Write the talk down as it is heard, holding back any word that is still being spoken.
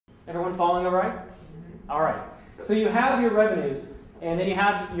Everyone following all right? All right. So you have your revenues, and then you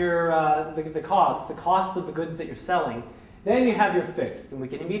have your the COGS, the cost of the goods that you're selling. Then you have your fixed, and we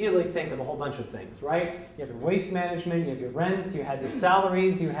can immediately think of a whole bunch of things, right? You have your waste management, you have your rent, you have your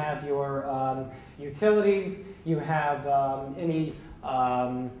salaries, you have your utilities, you have the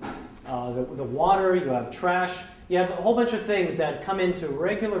water, you have trash. You have a whole bunch of things that come into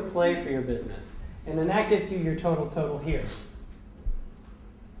regular play for your business. And then that gets you your total here,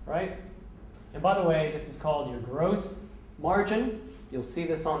 right? And by the way, this is called your gross margin. You'll see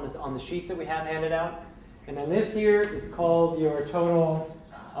this on the sheets that we have handed out. And then this here is called your total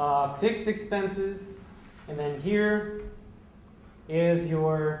fixed expenses. And then here is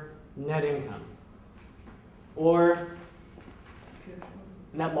your net income or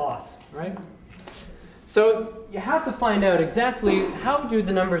net loss, right? So you have to find out exactly how do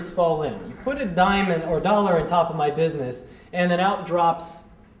the numbers fall in. You put a dime or dollar on top of my business, and then out drops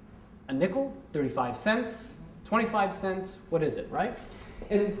a nickel, 35 cents, 25 cents, what is it, right?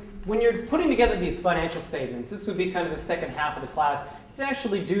 And when you're putting together these financial statements, this would be kind of the second half of the class, you can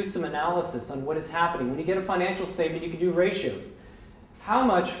actually do some analysis on what is happening. When you get a financial statement, you can do ratios. How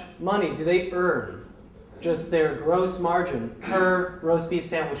much money do they earn, just their gross margin per roast beef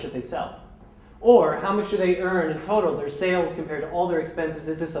sandwich that they sell? Or how much do they earn in total, their sales compared to all their expenses?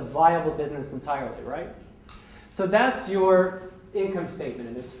 Is this a viable business entirely, right? So that's your income statement.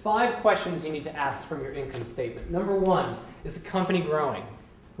 And there's 5 questions you need to ask from your income statement. Number 1, is the company growing?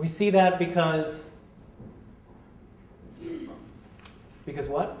 We see that because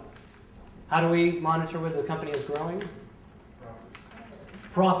what? How do we monitor whether the company is growing?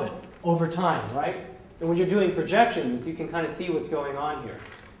 Profit over time, right? And when you're doing projections, you can kind of see what's going on here.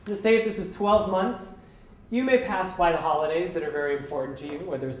 Just say if this is 12 months, you may pass by the holidays that are very important to you,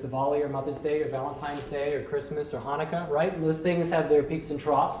 whether it's Diwali or Mother's Day or Valentine's Day or Christmas or Hanukkah, right? And those things have their peaks and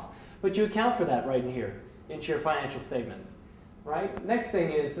troughs, but you account for that right in here into your financial statements, right? Next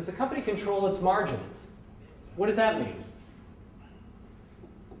thing is, does the company control its margins? What does that mean?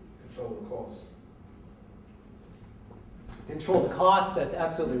 Control the cost. Control the cost, that's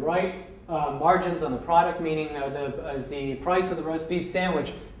absolutely right. Margins on the product, meaning is the price of the roast beef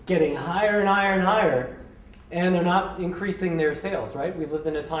sandwich getting higher and higher and higher, and they're not increasing their sales, right? We've lived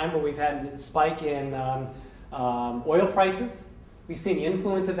in a time where we've had a spike in oil prices. We've seen the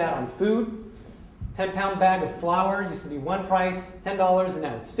influence of that on food. 10-pound bag of flour used to be one price, $10, and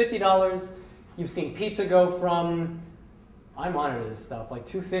now it's $50. You've seen pizza go from, I monitor this stuff, like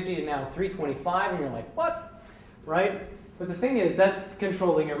 $2.50 to now $3.25, and you're like, what? Right? But the thing is, that's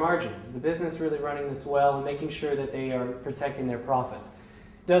controlling your margins. Is the business really running this well and making sure that they are protecting their profits?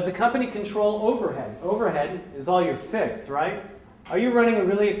 Does the company control overhead? Overhead is all your fixed, right? Are you running a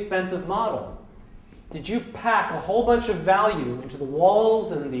really expensive model? Did you pack a whole bunch of value into the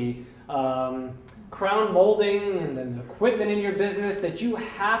walls and the crown molding and the equipment in your business that you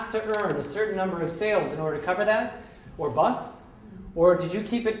have to earn a certain number of sales in order to cover that or bust? Or did you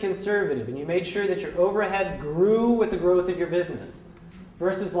keep it conservative and you made sure that your overhead grew with the growth of your business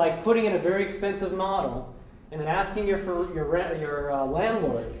versus like putting in a very expensive model and then asking your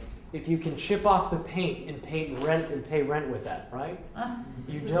landlord if you can chip off the paint and pay rent with that, right?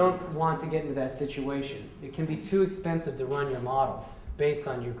 You don't want to get into that situation. It can be too expensive to run your model based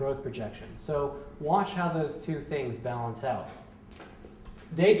on your growth projections. So watch how those two things balance out.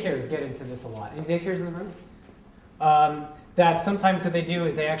 Daycares get into this a lot. Any daycares in the room? That sometimes what they do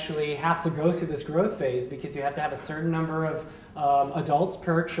is they actually have to go through this growth phase because you have to have a certain number of adults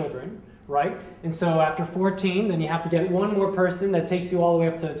per children, right? And so after 14, then you have to get one more person that takes you all the way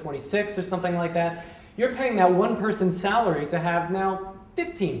up to 26 or something like that. You're paying that one person's salary to have now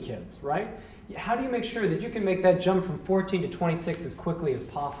 15 kids, right? How do you make sure that you can make that jump from 14 to 26 as quickly as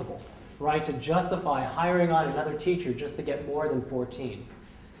possible, right? To justify hiring on another teacher just to get more than 14.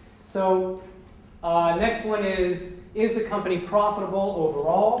 So next one is the company profitable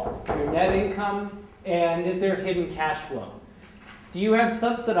overall, your net income, and is there hidden cash flow? Do you have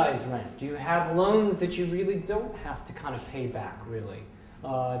subsidized rent? Do you have loans that you really don't have to kind of pay back, really,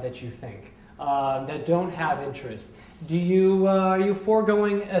 that you think, that don't have interest? Are you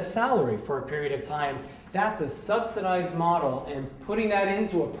foregoing a salary for a period of time? That's a subsidized model, and putting that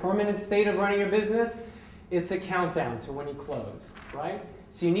into a permanent state of running your business, it's a countdown to when you close, right?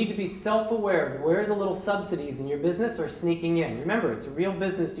 So you need to be self-aware of where the little subsidies in your business are sneaking in. Remember, it's a real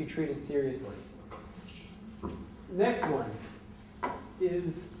business, you treat it seriously. Next one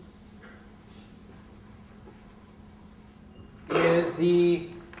is the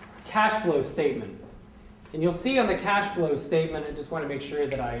cash flow statement. And you'll see on the cash flow statement, I just want to make sure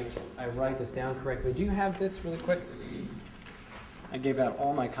that I write this down correctly. Do you have this really quick? I gave out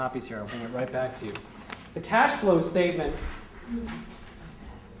all my copies here. I'll bring it right back to you. The cash flow statement, and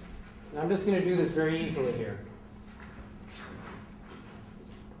I'm just going to do this very easily here.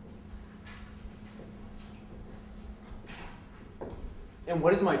 And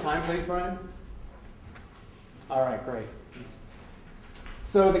what is my time, please, Brian? All right, great.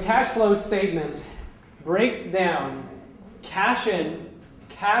 So the cash flow statement breaks down cash in,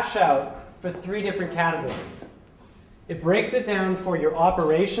 cash out for 3 different categories. It breaks it down for your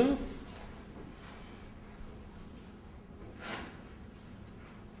operations,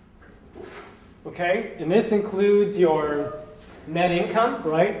 okay? And this includes your net income,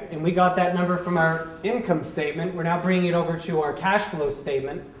 right? And we got that number from our income statement. We're now bringing it over to our cash flow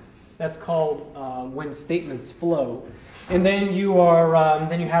statement. That's called when statements flow. And then you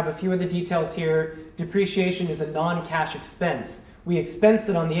have a few of the details here. Depreciation is a non-cash expense. We expense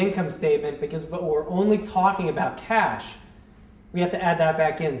it on the income statement because we're only talking about cash. We have to add that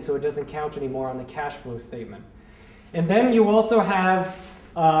back in so it doesn't count anymore on the cash flow statement. And then you also have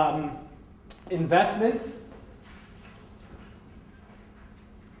investments.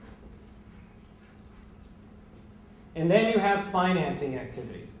 And then you have financing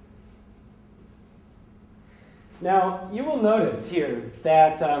activities. Now, you will notice here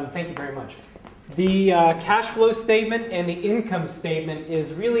that, thank you very much, the cash flow statement and the income statement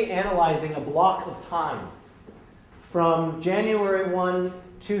is really analyzing a block of time from January 1,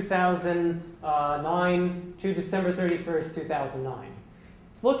 2009 to December 31st, 2009.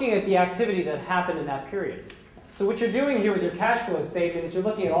 It's looking at the activity that happened in that period. So what you're doing here with your cash flow statement is you're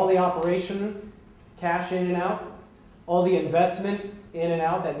looking at all the operation, cash in and out, all the investment in and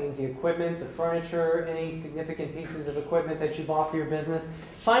out, that means the equipment, the furniture, any significant pieces of equipment that you bought for your business.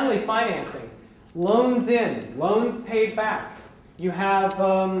 Finally, financing. Loans in, loans paid back. You have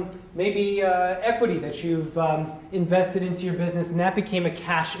maybe equity that you've invested into your business, and that became a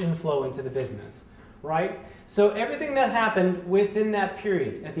cash inflow into the business, right? So everything that happened within that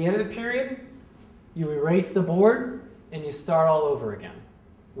period, at the end of the period, you erase the board and you start all over again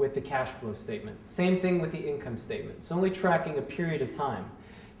with the cash flow statement. Same thing with the income statement. It's only tracking a period of time.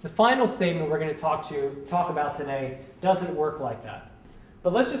 The final statement we're going to talk about today doesn't work like that.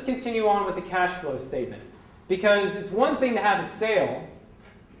 But let's just continue on with the cash flow statement. Because it's one thing to have a sale,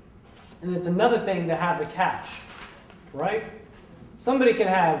 and it's another thing to have the cash, right? Somebody can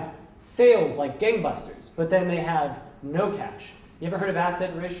have sales like gangbusters, but then they have no cash. You ever heard of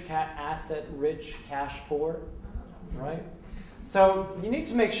asset rich, cash poor, right? So you need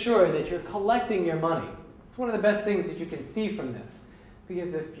to make sure that you're collecting your money. It's one of the best things that you can see from this.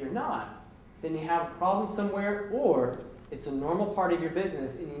 Because if you're not, then you have a problem somewhere, or it's a normal part of your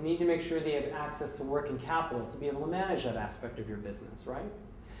business, and you need to make sure that you have access to working capital to be able to manage that aspect of your business, right?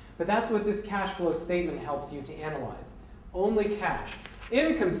 But that's what this cash flow statement helps you to analyze. Only cash.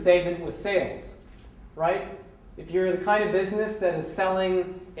 Income statement was sales, right? If you're the kind of business that is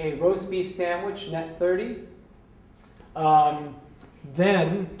selling a roast beef sandwich, net 30,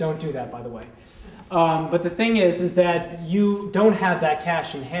 then, don't do that, by the way. But the thing is that you don't have that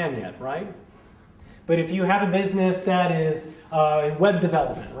cash in hand yet, right? But if you have a business that is in web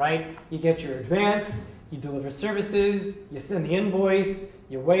development, right? You get your advance, you deliver services, you send the invoice,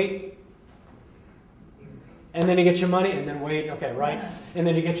 you wait, and then you get your money, and then wait, okay, right? And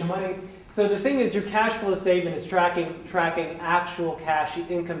then you get your money. So the thing is, your cash flow statement is tracking actual cash. The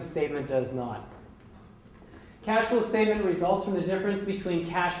income statement does not. Cash flow statement results from the difference between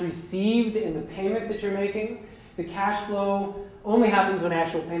cash received and the payments that you're making. The cash flow only happens when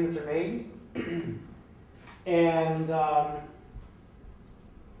actual payments are made. And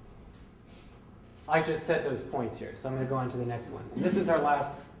I just said those points here, so I'm going to go on to the next one. And this is our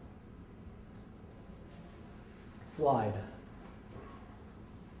last slide.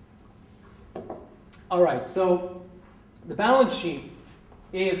 All right, so the balance sheet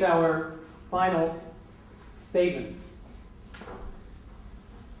is our final statement.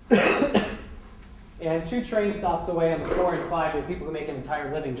 And 2 train stops away on the 4 and 5, there are people who make an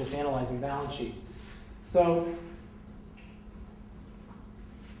entire living just analyzing balance sheets. So,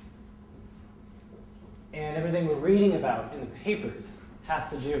 and everything we're reading about in the papers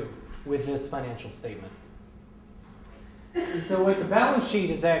has to do with this financial statement. And so what the balance sheet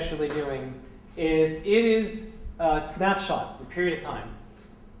is actually doing is it is a snapshot for a period of time.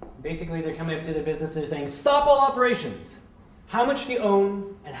 Basically, they're coming up to their business and they're saying, stop all operations. How much do you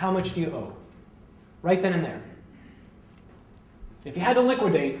own and how much do you owe? Right then and there. If you had to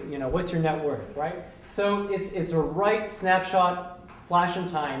liquidate, what's your net worth, right? So it's a right snapshot, flash in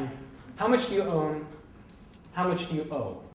time. How much do you own? How much do you owe?